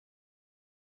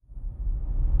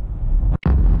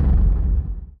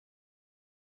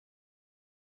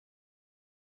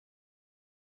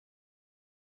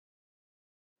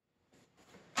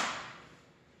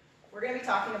we're going to be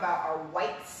talking about our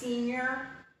white senior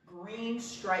green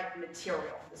stripe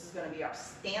material. This is going to be our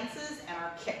stances and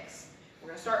our kicks. We're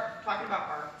going to start talking about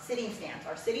our sitting stance.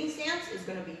 Our sitting stance is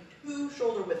going to be 2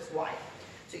 shoulder widths wide.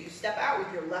 So you step out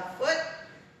with your left foot,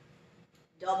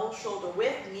 double shoulder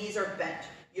width, knees are bent.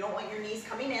 You don't want your knees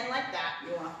coming in like that.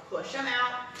 You want to push them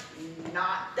out,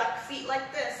 not duck feet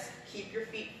like this. Keep your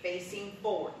feet facing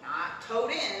forward, not toed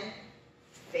in,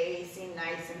 facing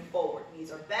nice and forward.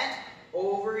 Knees are bent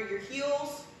over your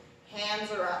heels, hands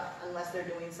are up unless they're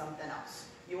doing something else.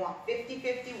 You want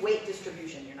 50-50 weight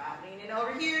distribution. You're not leaning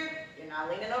over here, you're not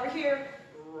leaning over here,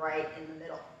 right in the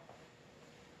middle.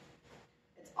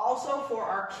 It's also for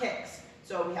our kicks.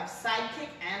 So we have side kick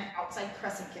and outside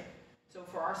crescent kick. So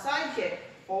for our side kick,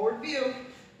 forward view,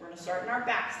 we're going to start in our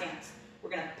back stance. We're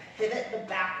going to pivot the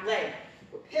back leg.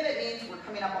 What pivot means we're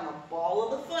coming up on the ball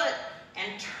of the foot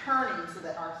and turning so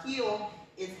that our heel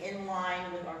is in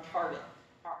line with our target.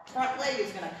 Our front leg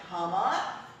is going to come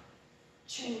up,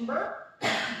 chamber,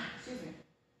 excuse me,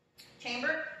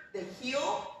 chamber, the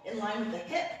heel in line with the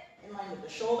hip, in line with the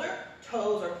shoulder,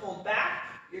 toes are pulled back.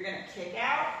 You're going to kick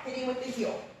out, hitting with the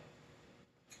heel.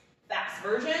 Fast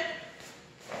version,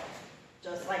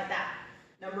 just like that.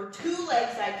 Number 2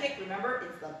 leg side kick, remember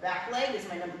it's the back leg, this is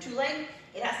my number 2 leg.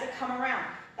 It has to come around.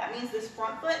 That means this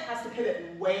front foot has to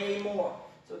pivot way more.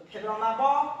 So pivot on that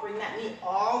ball, bring that knee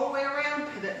all the way around,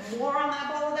 pivot more on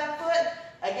that ball of that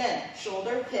foot. Again,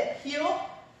 shoulder, hip, heel,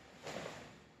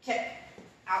 kick,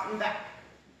 out and back.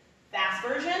 Fast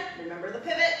version, remember the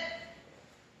pivot,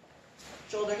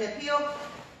 shoulder, hip, heel,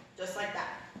 just like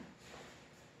that.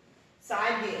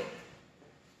 Side view.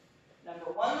 Number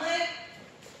 1 leg,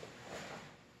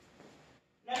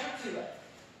 number 2 leg.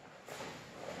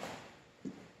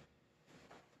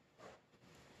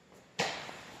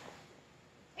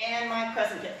 And my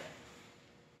crescent kick.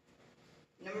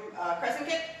 Crescent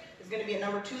kick is going to be a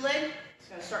number 2 leg. It's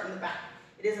going to start in the back.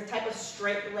 It is a type of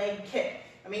straight leg kick.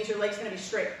 That means your leg's going to be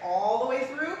straight all the way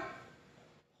through.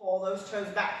 Pull those toes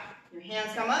back. Your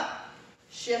hands come up.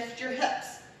 Shift your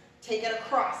hips. Take it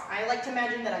across. I like to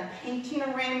imagine that I'm painting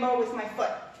a rainbow with my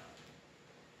foot.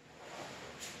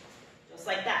 Just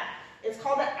like that. It's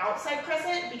called an outside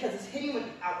crescent because it's hitting with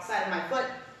the outside of my foot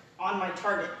on my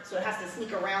target. So it has to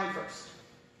sneak around first.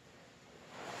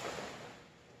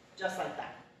 Just like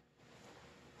that.